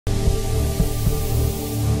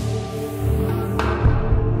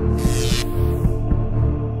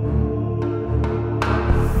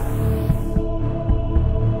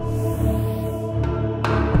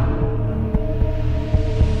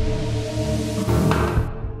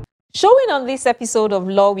Showing on this episode of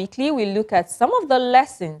Law Weekly, we look at some of the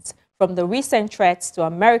lessons from the recent threats to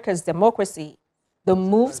America's democracy, the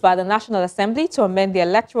moves by the National Assembly to amend the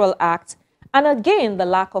Electoral Act, and again, the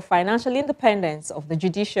lack of financial independence of the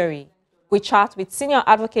judiciary. We chat with Senior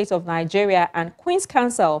Advocate of Nigeria and Queen's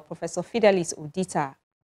Counsel, Professor Fidelis Udita.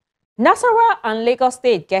 Nasarawa and Lagos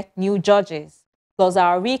State get new judges, plus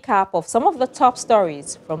our recap of some of the top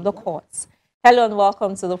stories from the courts. Hello and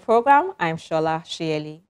welcome to the program. I'm Shola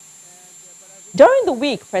Shieli. During the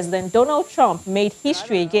week, President Donald Trump made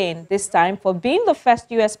history again, this time for being the first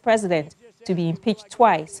U.S. president to be impeached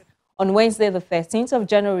twice. On Wednesday, the 13th of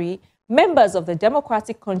January, members of the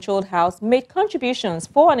Democratic-controlled House made contributions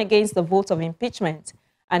for and against the vote of impeachment.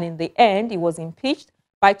 And in the end, he was impeached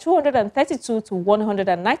by 232 to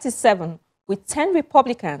 197, with 10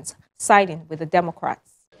 Republicans siding with the Democrats.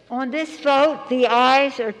 On this vote, the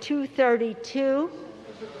ayes are 232,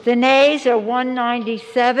 the nays are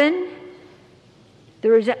 197.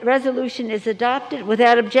 The resolution is adopted.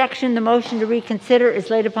 Without objection, the motion to reconsider is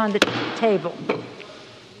laid upon the table.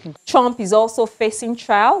 Trump is also facing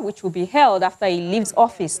trial, which will be held after he leaves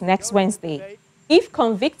office next Wednesday. If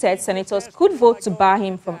convicted, senators could vote to bar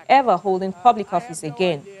him from ever holding public office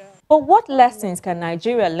again. But what lessons can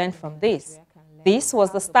Nigeria learn from this? This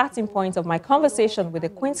was the starting point of my conversation with the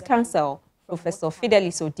Queen's Counsel, Professor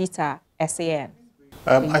Fidelis Udita, SAN.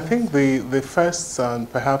 I think the first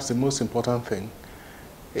and perhaps the most important thing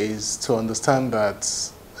is to understand that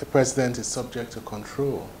the president is subject to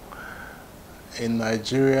control. In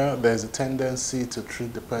Nigeria, there's a tendency to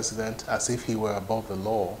treat the president as if he were above the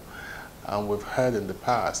law. And we've heard in the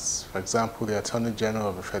past, for example, the Attorney General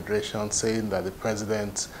of the Federation saying that the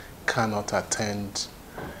president cannot attend,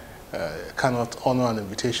 cannot honor an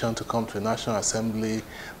invitation to come to the National Assembly.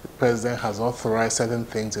 The president has authorized certain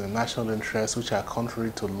things in the national interest which are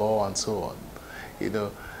contrary to law and so on. You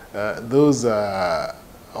know, those are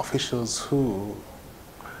officials who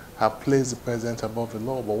have placed the president above the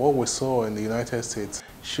law. But what we saw in the United States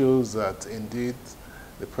shows that indeed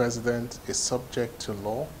the president is subject to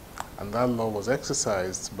law, and that law was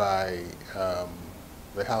exercised by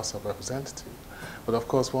the House of Representatives. But of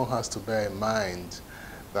course, one has to bear in mind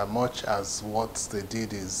that much as what they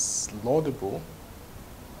did is laudable,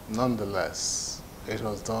 nonetheless, it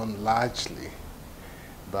was done largely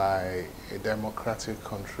by a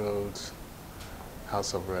democratic-controlled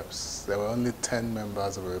House of Reps. There were only 10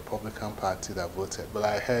 members of the Republican Party that voted, but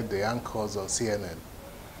I heard the anchors on CNN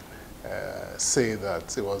say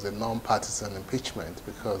that it was a non-partisan impeachment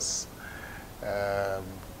because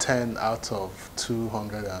 10 out of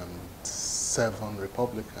 207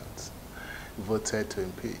 Republicans voted to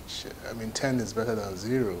impeach. I mean, 10 is better than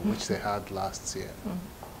 0, which they had last year.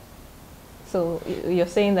 So you're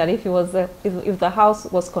saying that if the House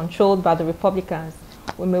was controlled by the Republicans,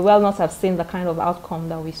 we may well not have seen the kind of outcome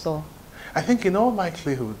that we saw. I think in all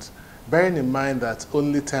likelihood, bearing in mind that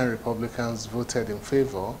only 10 Republicans voted in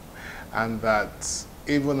favor, and that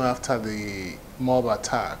even after the mob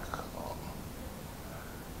attack,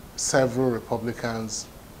 several Republicans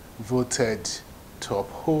voted to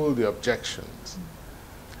uphold the objections,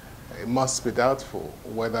 it must be doubtful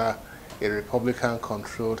whether a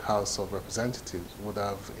Republican-controlled House of Representatives would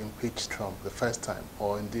have impeached Trump the first time,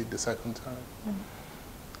 or indeed the second time.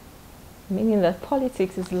 Meaning that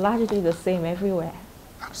politics is largely the same everywhere.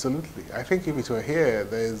 Absolutely. I think if it were here,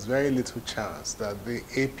 there is very little chance that the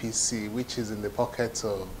APC, which is in the pockets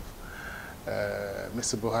of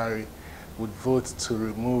Mr. Buhari, would vote to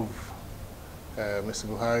remove Mr.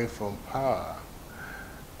 Buhari from power,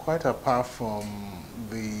 quite apart from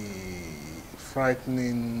the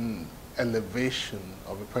frightening elevation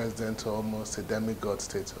of the president to almost a demigod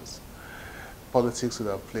status. Politics would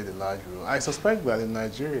have played a large role. I suspect that in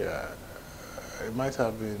Nigeria, it might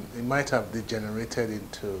have degenerated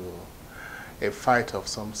into a fight of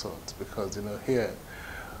some sort, because here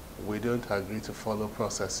we don't agree to follow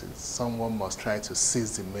processes. Someone must try to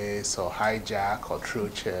seize the mace or hijack or throw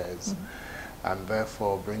chairs, and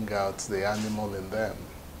therefore bring out the animal in them,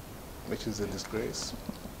 which is a disgrace.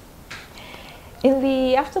 In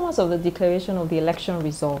the aftermath of the declaration of the election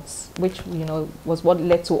results, which was what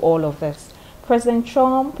led to all of this, President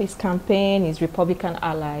Trump, his campaign, his Republican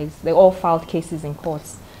allies, they all filed cases in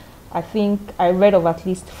courts. I think I read of at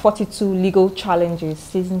least 42 legal challenges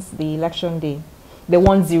since the election day. They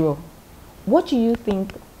won 0. What do you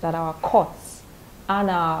think that our courts and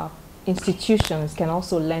our institutions can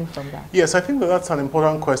also learn from that? Yes, I think that's an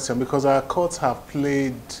important question, because our courts have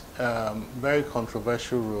played a very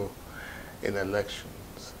controversial role in elections.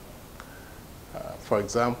 For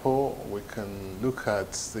example, we can look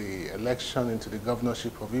at the election into the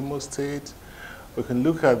governorship of Imo State, We can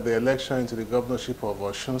look at the election into the governorship of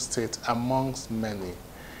Osun State amongst many.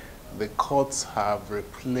 The courts have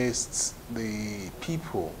replaced the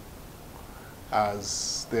people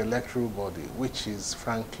as the electoral body, which is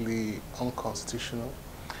frankly unconstitutional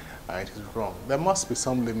and it is wrong. There must be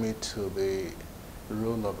some limit to the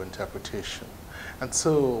role of interpretation. And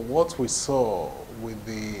so what we saw with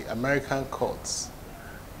the American courts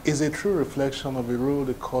is a true reflection of the role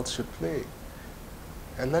the courts should play.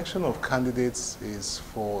 Election of candidates is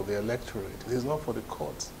for the electorate, it is not for the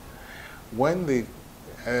courts. When the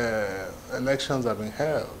elections have been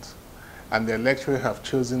held and the electorate have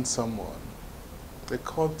chosen someone, the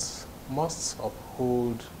courts must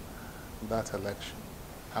uphold that election.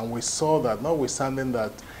 And we saw that, notwithstanding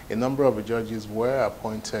that a number of the judges were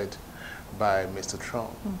appointed by Mr.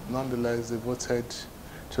 Trump, nonetheless they voted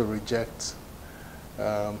to reject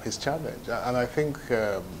his challenge. And I think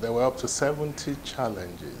there were up to 70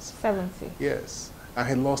 challenges. 70? Yes. And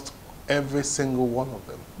he lost every single one of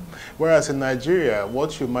them. Whereas in Nigeria,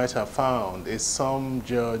 what you might have found is some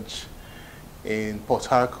judge in Port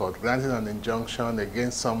Harcourt granting an injunction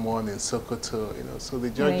against someone in Sokoto, so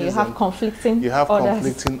the judges... You have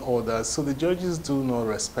conflicting orders. So the judges do not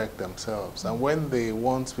respect themselves. And when they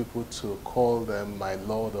want people to call them my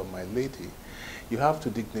lord or my lady, you have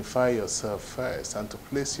to dignify yourself first and to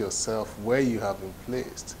place yourself where you have been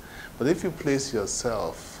placed. But if you place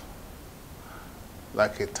yourself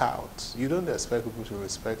like a tout, you don't expect people to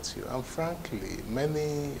respect you. And frankly,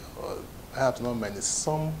 many, perhaps not many,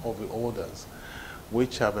 some of the orders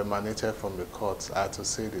which have emanated from the courts are, to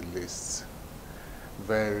say the least,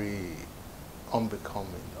 very unbecoming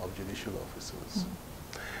of judicial officers.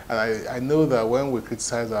 And I know that when we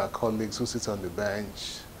criticize our colleagues who sit on the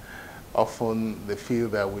bench, often they feel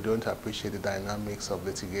that we don't appreciate the dynamics of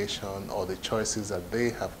litigation or the choices that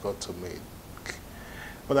they have got to make.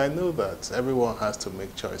 But I know that everyone has to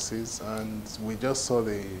make choices, and we just saw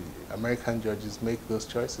the American judges make those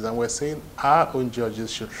choices, and we're saying our own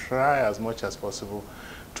judges should try as much as possible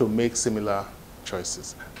to make similar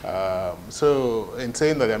choices. So in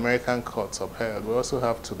saying that the American courts upheld, we also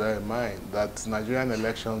have to bear in mind that Nigerian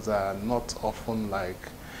elections are not often like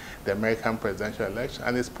the American presidential election,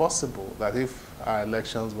 and it's possible that if our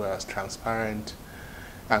elections were as transparent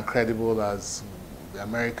and credible as the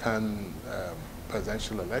American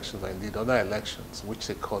presidential elections, or indeed other elections which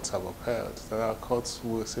the courts have upheld, that our courts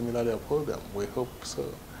will similarly uphold them. We hope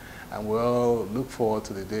so. And we all look forward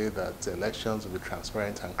to the day that the elections will be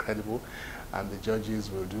transparent and credible, and the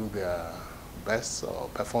judges will do their best or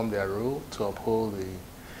perform their role to uphold the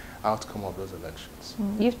outcome of those elections.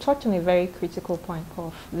 You've touched on a very critical point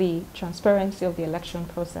of the transparency of the election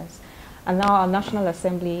process. And now our National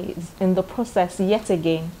Assembly is in the process yet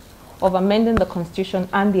again of amending the Constitution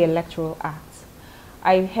and the Electoral Act.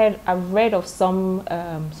 I've read of some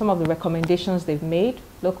of the recommendations they've made.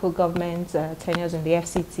 Local government tenures in the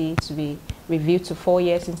FCT to be reviewed to 4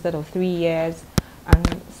 years instead of 3 years,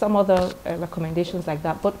 and some other recommendations like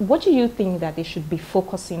that. But what do you think that they should be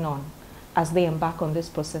focusing on as they embark on this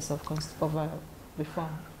process of reform?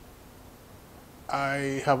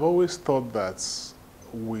 I have always thought that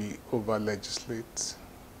we over-legislate.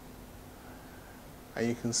 And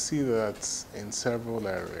you can see that in several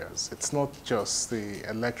areas. It's not just the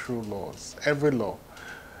electoral laws, every law.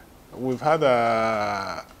 We've had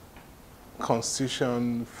a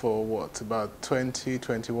constitution for what, about 20,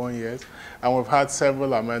 21 years, and we've had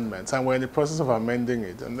several amendments, and we're in the process of amending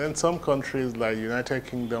it. And then some countries like the United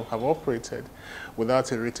Kingdom have operated without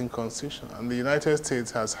a written constitution, and the United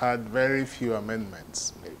States has had very few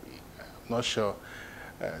amendments, maybe. I'm not sure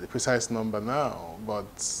the precise number now,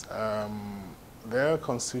 but their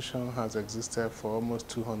constitution has existed for almost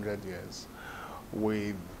 200 years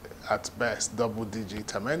with, at best,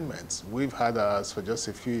 double-digit amendments. We've had ours for just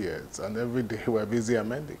a few years, and every day we're busy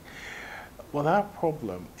amending. Well, our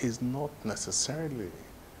problem is not necessarily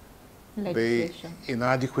the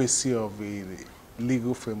inadequacy of the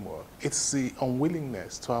legal framework. It's the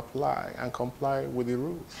unwillingness to apply and comply with the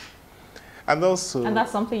rules. And also... And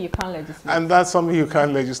that's something you can't legislate. And that's something you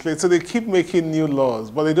can't legislate. So they keep making new laws,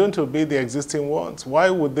 but they don't obey the existing ones. Why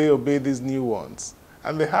would they obey these new ones?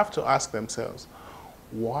 And they have to ask themselves,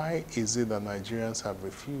 why is it that Nigerians have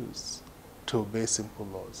refused to obey simple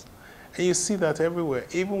laws? And you see that everywhere.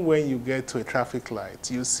 Even when you get to a traffic light,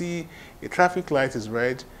 you see a traffic light is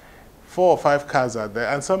red, 4 or 5 cars are there,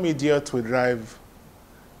 and some idiot will drive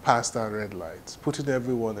past that red light, putting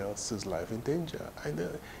everyone else's life in danger.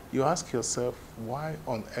 And you ask yourself, why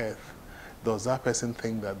on earth does that person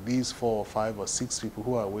think that these 4 or 5 or 6 people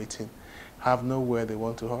who are waiting have nowhere they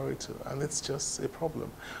want to hurry to? And it's just a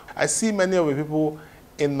problem. I see many of the people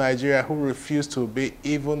in Nigeria who refuse to obey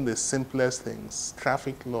even the simplest things,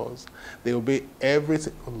 traffic laws. They obey every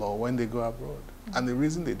single law when they go abroad. And the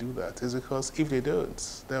reason they do that is because if they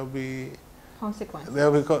don't, there will be consequences.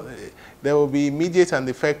 There will be immediate and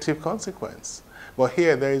effective consequence. But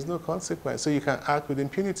here, there is no consequence, so you can act with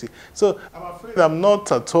impunity. So I'm afraid I'm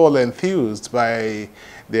not at all enthused by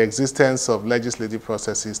the existence of legislative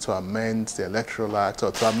processes to amend the Electoral Act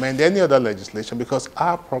or to amend any other legislation, because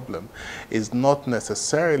our problem is not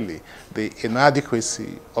necessarily the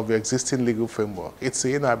inadequacy of the existing legal framework. It's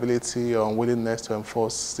the inability or unwillingness to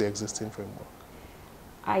enforce the existing framework.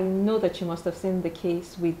 I know that you must have seen the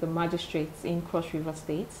case with the magistrates in Cross River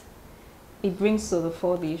State. It brings to the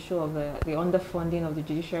fore the issue of the underfunding of the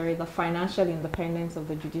judiciary, the financial independence of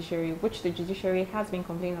the judiciary, which the judiciary has been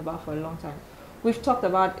complaining about for a long time. We've talked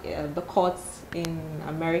about the courts in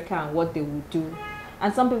America and what they will do.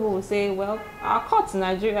 And some people will say, well, our courts in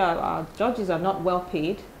Nigeria, our judges are not well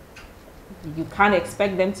paid. You can't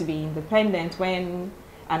expect them to be independent when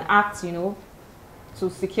an act, you know, to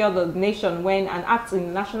secure the nation, when an act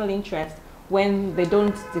in national interest, when they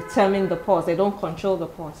don't determine the pause, they don't control the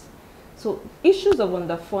pause. So issues of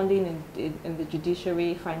underfunding in the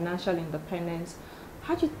judiciary, financial independence,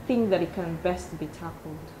 how do you think that it can best be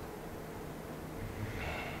tackled?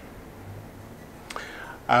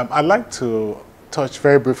 I'd like to touch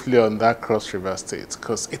very briefly on that Cross River State,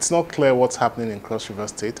 because it's not clear what's happening in Cross River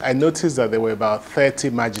State. I noticed that there were about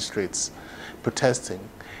 30 magistrates protesting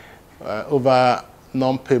over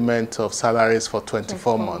non-payment of salaries for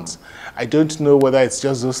 24 months. I don't know whether it's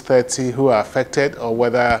just those 30 who are affected or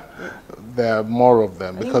whether there are more of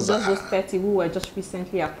them. Because just those 30 who were just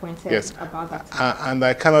recently appointed. Yes, about that. And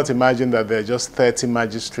I cannot imagine that there are just 30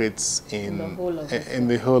 magistrates in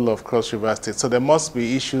the whole of Cross River State. So there must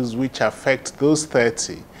be issues which affect those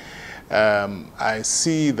 30. I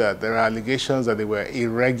see that there are allegations that they were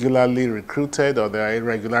irregularly recruited, or there are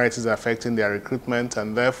irregularities affecting their recruitment,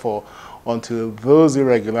 and therefore, until those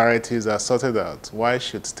irregularities are sorted out, why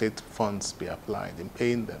should state funds be applied in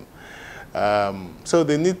paying them? So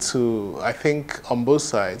they need to, I think, on both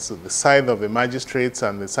sides, so the side of the magistrates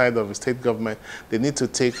and the side of the state government, they need to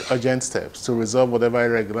take urgent steps to resolve whatever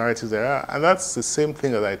irregularities there are. And that's the same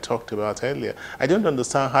thing that I talked about earlier. I don't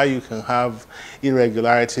understand how you can have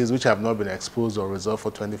irregularities which have not been exposed or resolved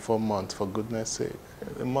for 24 months, for goodness sake.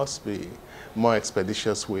 There must be more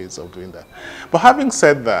expeditious ways of doing that. But having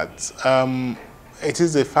said that, it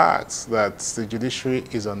is a fact that the judiciary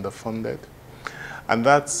is underfunded. And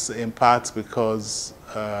that's in part because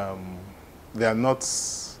they are not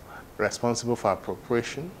responsible for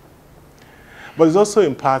appropriation. But it's also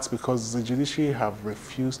in part because the judiciary have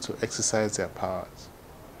refused to exercise their powers.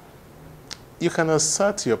 You can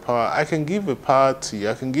assert your power. I can give a power to you.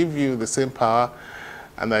 I can give you the same power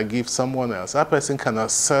and I give someone else. That person can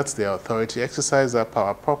assert their authority, exercise that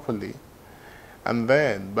power properly. And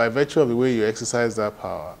then, by virtue of the way you exercise that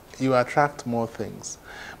power, you attract more things.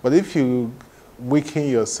 But if you weaken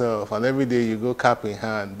yourself and every day you go cap in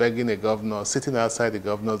hand begging a governor, sitting outside the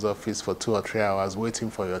governor's office for 2 or 3 hours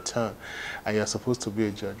waiting for your turn, and you're supposed to be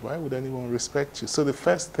a judge, why would anyone respect you? So the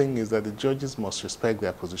first thing is that the judges must respect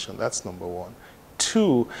their position. That's number one.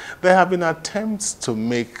 2, there have been attempts to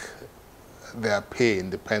make their pay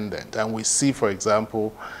independent, and we see, for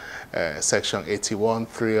example, Section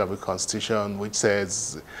 81(3) of the Constitution, which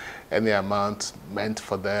says any amount meant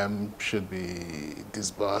for them should be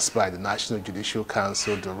disbursed by the National Judicial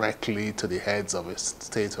Council directly to the heads of a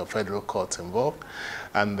state or federal courts involved.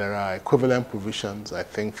 And there are equivalent provisions, I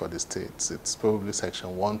think, for the states. It's probably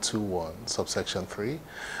Section 121, subsection 3,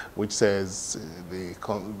 which says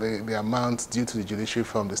the amount due to the judiciary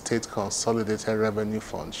from the state consolidated revenue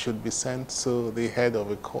fund should be sent to the head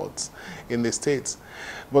of a court in the states.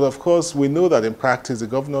 But of course, we know that in practice, the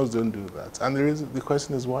governors don't do that. And the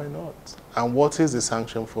question is, why not? And what is the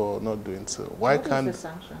sanction for not doing so? Why can't... What is the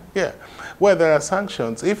sanction? Yeah. Well, there are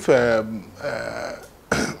sanctions. If the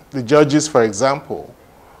judges, for example,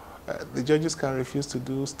 the judges can refuse to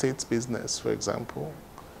do state business, for example.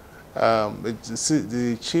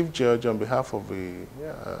 The chief judge, on behalf of the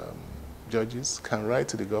judges, can write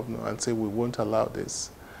to the governor and say, we won't allow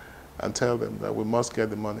this, and tell them that we must get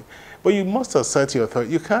the money. But you must assert your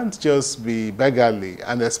authority. You can't just be beggarly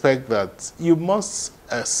and expect that. You must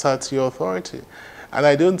assert your authority. And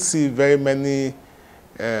I don't see very many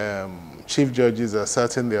chief judges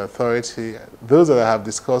asserting their authority. Those that I have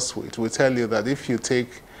discussed with will tell you that if you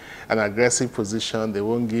take an aggressive position, they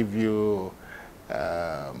won't give you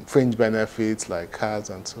fringe benefits like cars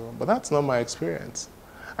and so on. But that's not my experience.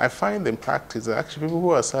 I find in practice that actually people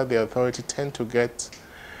who assert their authority tend to get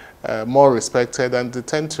more respected, and they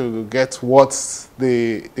tend to get what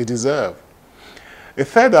they deserve. A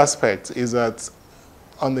third aspect is that,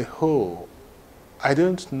 on the whole, I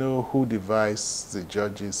don't know who devised the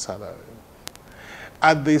judge's salary.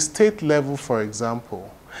 At the state level, for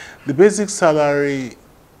example, the basic salary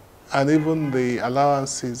and even the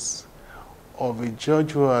allowances of a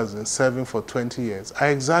judge who has been serving for 20 years are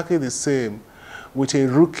exactly the same with a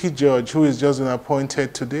rookie judge who is just been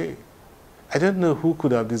appointed today. I don't know who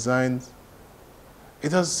could have designed. It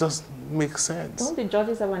does just make sense. Don't the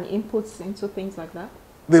judges have an input into things like that?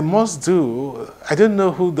 They must do. I don't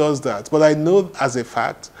know who does that, but I know as a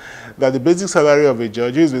fact that the basic salary of a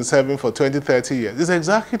judge who has been serving for 20, 30 years is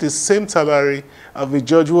exactly the same salary of a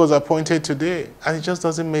judge who was appointed today, and it just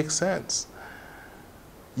doesn't make sense.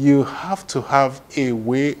 You have to have a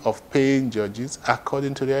way of paying judges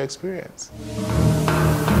according to their experience.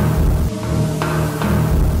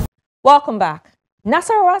 Welcome back.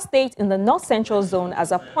 Nasarawa State in the North Central Zone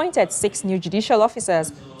has appointed 6 new judicial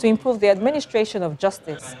officers to improve the administration of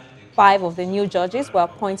justice. 5 of the new judges were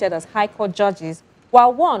appointed as High Court judges,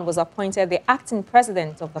 while 1 was appointed the acting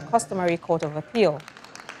president of the Customary Court of Appeal.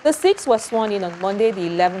 The 6 were sworn in on Monday, the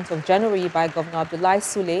 11th of January by Governor Abdullahi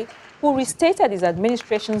Sule, who restated his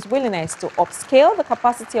administration's willingness to upscale the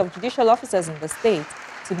capacity of judicial officers in the state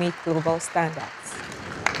to meet global standards.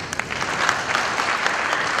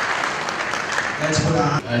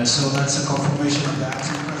 And so that's a confirmation of the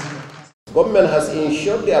acting president. Government has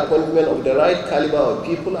ensured the appointment of the right caliber of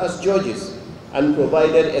people as judges and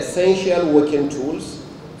provided essential working tools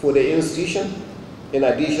for the institution in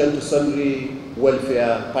addition to sundry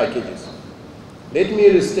welfare packages. Let me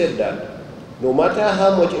restate that no matter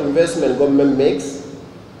how much investment government makes,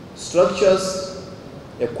 structures,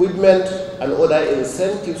 equipment, and other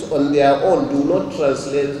incentives on their own do not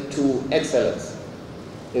translate to excellence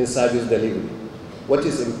in service delivery. What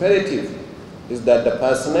is imperative is that the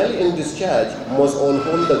personnel in discharge must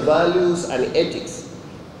uphold the values and ethics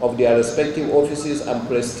of their respective offices and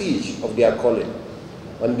prestige of their calling.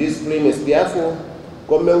 On this premise, therefore,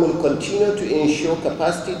 government will continue to ensure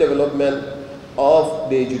capacity development of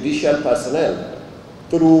the judicial personnel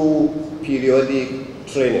through periodic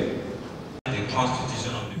training.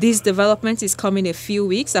 This development is coming a few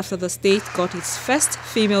weeks after the state got its first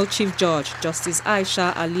female Chief Judge, Justice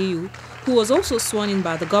Aisha Aliyu, who was also sworn in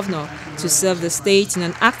by the governor to serve the state in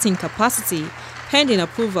an acting capacity, pending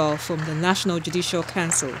approval from the National Judicial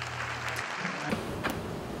Council.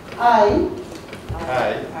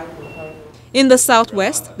 In the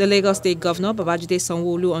southwest, the Lagos State Governor Babajide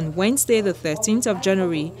Sanwo-Olu on Wednesday, the 13th of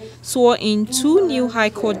January, swore in 2 new High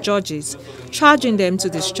Court judges, charging them to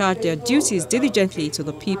discharge their duties diligently to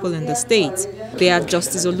the people in the state. They are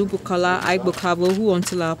Justice Olubukola Aigbokabo, who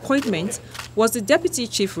until her appointment was the Deputy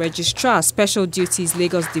Chief Registrar, Special Duties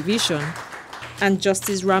Lagos Division, and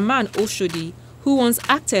Justice Rahman Oshodi, who once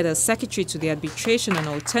acted as Secretary to the Arbitration and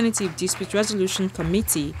Alternative Dispute Resolution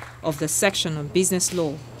Committee of the Section on Business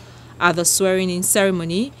Law. At the swearing-in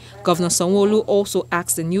ceremony, Governor Sanwo-Olu also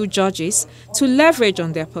asked the new judges to leverage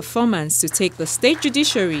on their performance to take the state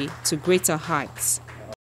judiciary to greater heights.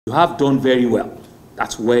 You have done very well.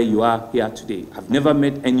 That's where you are here today. I've never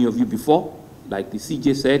met any of you before, like the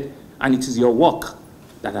CJ said, and it is your work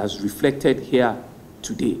that has reflected here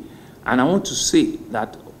today. And I want to say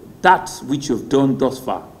that which you've done thus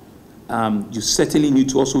far, you certainly need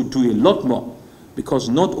to also do a lot more. Because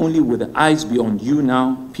not only will the eyes be on you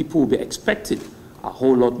now, people will be expecting a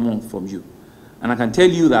whole lot more from you. And I can tell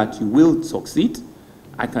you that you will succeed.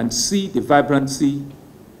 I can see the vibrancy,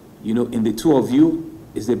 in the two of you.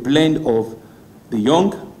 It's a blend of the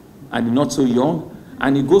young and the not so young.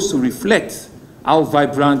 And it goes to reflect how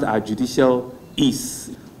vibrant our judicial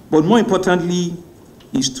is. But more importantly,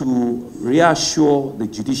 is to reassure the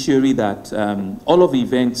judiciary that all of the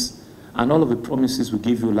events and all of the promises we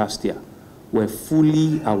gave you last year, we're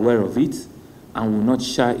fully aware of it and will not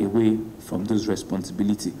shy away from those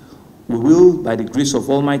responsibilities. We will, by the grace of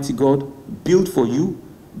Almighty God, build for you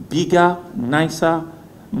bigger, nicer,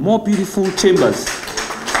 more beautiful chambers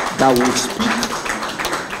that will speak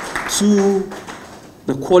to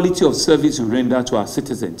the quality of service we render to our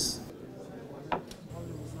citizens.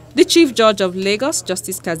 The Chief Judge of Lagos,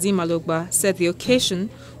 Justice Kazim Alogba, said the occasion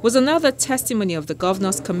was another testimony of the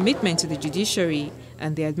governor's commitment to the judiciary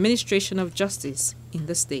and the administration of justice in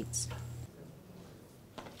the state.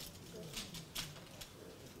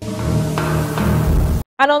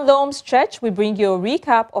 And on the home stretch, we bring you a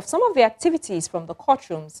recap of some of the activities from the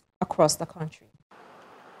courtrooms across the country.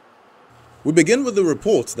 We begin with the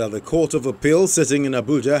report that the Court of Appeal sitting in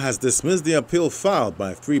Abuja has dismissed the appeal filed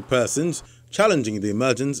by 3 persons challenging the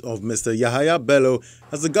emergence of Mr. Yahaya Bello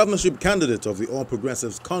as the governorship candidate of the All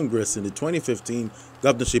Progressives Congress in the 2015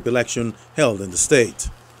 governorship election held in the state.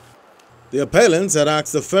 The appellants had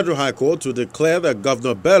asked the Federal High Court to declare that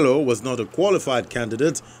Governor Bello was not a qualified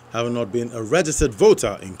candidate, having not been a registered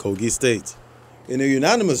voter in Kogi State. In a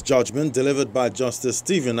unanimous judgment delivered by Justice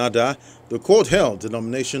Stephen Ada, the court held the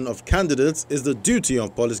nomination of candidates is the duty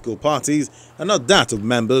of political parties and not that of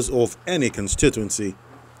members of any constituency.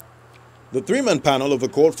 The three-man panel of the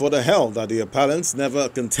court further held that the appellants never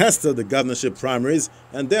contested the governorship primaries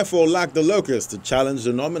and therefore lacked the locus to challenge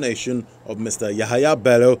the nomination of Mr. Yahaya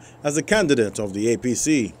Bello as the candidate of the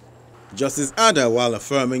APC. Justice Ada, while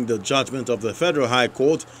affirming the judgment of the Federal High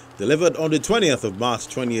Court delivered on the 20th of March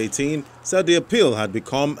 2018, said the appeal had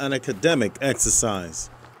become an academic exercise.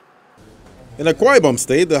 In Akwa Ibom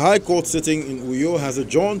State, the High Court sitting in Uyo has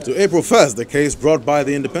adjourned to April 1st the case brought by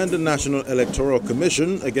the Independent National Electoral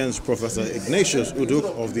Commission against Professor Ignatius Uduk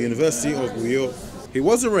of the University of Uyo. He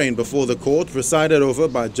was arraigned before the court presided over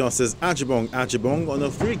by Justice Achibong Achibong on a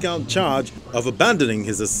 3-count charge of abandoning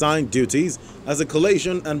his assigned duties as a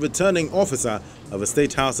collation and returning officer of a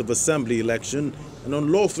State House of Assembly election and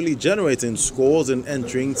unlawfully generating scores and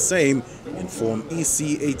entering same in Form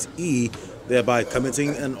EC8E, thereby committing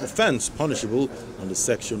an offence punishable under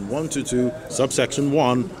Section 122, subsection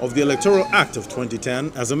 1 of the Electoral Act of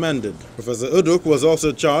 2010 as amended. Professor Uduk was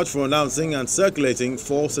also charged for announcing and circulating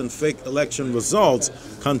false and fake election results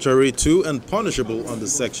contrary to and punishable under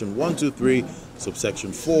Section 123,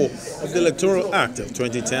 subsection 4 of the Electoral Act of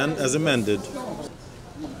 2010 as amended.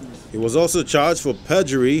 He was also charged for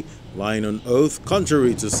perjury, lying on oath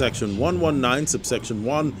contrary to Section 119, subsection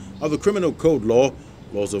 1 of the Criminal Code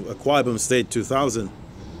Laws of Akwa Ibom State 2000.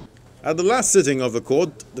 At the last sitting of the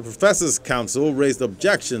court, the Professor's Counsel raised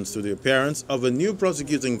objections to the appearance of a new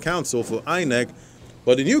prosecuting counsel for INEC,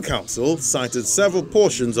 but the new counsel cited several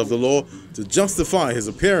portions of the law to justify his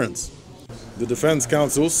appearance. The defense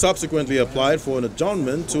counsel subsequently applied for an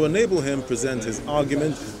adjournment to enable him present his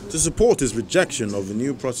argument to support his rejection of the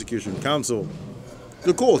new prosecution counsel.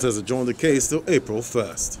 The court has adjourned the case till April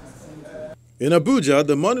 1st. In Abuja,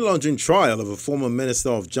 the money laundering trial of a former Minister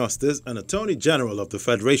of Justice and Attorney General of the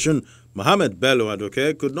Federation, Mohammed Bello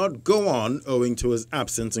Adoke, could not go on owing to his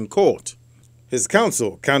absence in court. His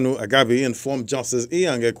counsel, Kanu Agabi, informed Justice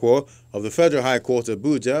Iyange Kwo of the Federal High Court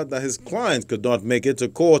Abuja that his client could not make it to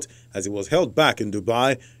court as he was held back in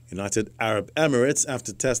Dubai, United Arab Emirates,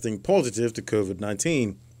 after testing positive to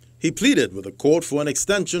COVID-19. He pleaded with the court for an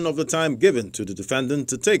extension of the time given to the defendant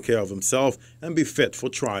to take care of himself and be fit for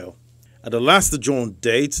trial. At the last adjourned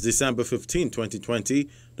date, December 15, 2020,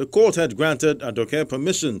 the court had granted Adoke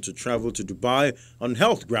permission to travel to Dubai on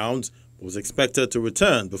health grounds, but was expected to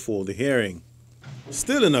return before the hearing.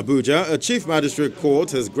 Still in Abuja, a Chief Magistrate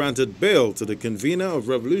Court has granted bail to the convener of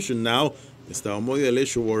Revolution Now, Mr. Omoyele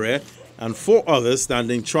Sowore, and 4 others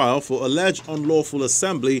standing trial for alleged unlawful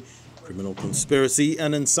assembly, criminal conspiracy,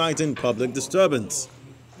 and inciting public disturbance.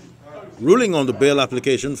 Ruling on the bail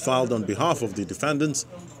application filed on behalf of the defendants,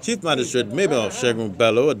 Chief Magistrate Mabel Shegun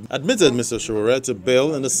Bello admitted Mr. Sowore to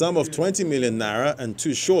bail in the sum of 20 million naira and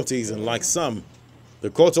 2 shorties in like sum. The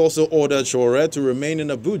court also ordered Sowore to remain in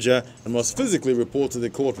Abuja and must physically report to the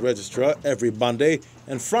court registrar every Monday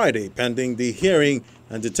and Friday pending the hearing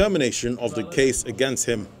and determination of the case against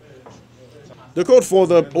him. The court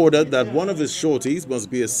further ordered that one of his shorties must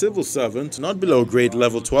be a civil servant not below grade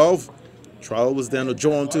level 12. Trial was then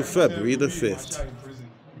adjourned to February the 5th.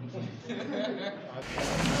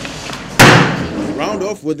 Round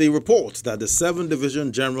off with the report that the 7th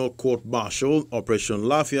Division General Court Martial, Operation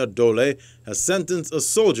Lafia Dole, has sentenced a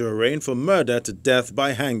soldier arraigned for murder to death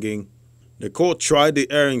by hanging. The court tried the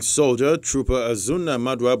erring soldier, Trooper Azunna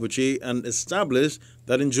Maduabuchi, and established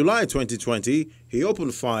that in July 2020, he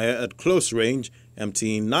opened fire at close range,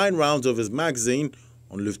 emptying 9 rounds of his magazine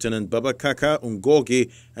on Lieutenant Babakaka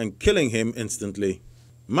Ungogi and killing him instantly.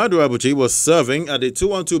 Maduabuchi was serving at the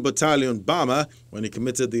 212 Battalion Bama when he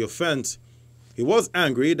committed the offense. He was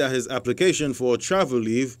angry that his application for a travel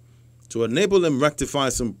leave to enable him rectify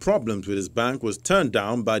some problems with his bank was turned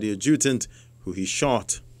down by the adjutant, who he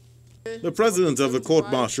shot. The president of the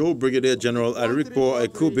court-martial, Brigadier General Arikpo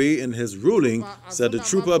Ekubi, in his ruling, said the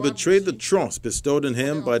trooper betrayed the trust bestowed on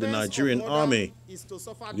him by the Nigerian army.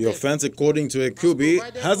 The offense, according to Ekubi,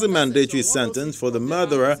 has a mandatory sentence for the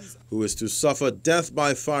murderer, who is to suffer death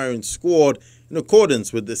by firing squad in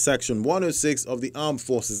accordance with the Section 106 of the Armed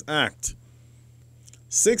Forces Act.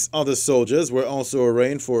 6 other soldiers were also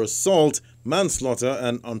arraigned for assault, manslaughter,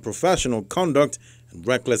 and unprofessional conduct and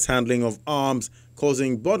reckless handling of arms,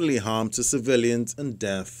 causing bodily harm to civilians and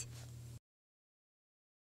death.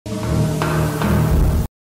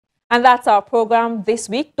 And that's our program this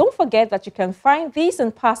week. Don't forget that you can find these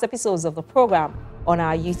and past episodes of the program on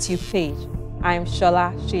our YouTube page. I'm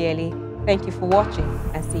Shola Shieli. Thank you for watching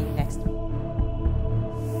and see you next week.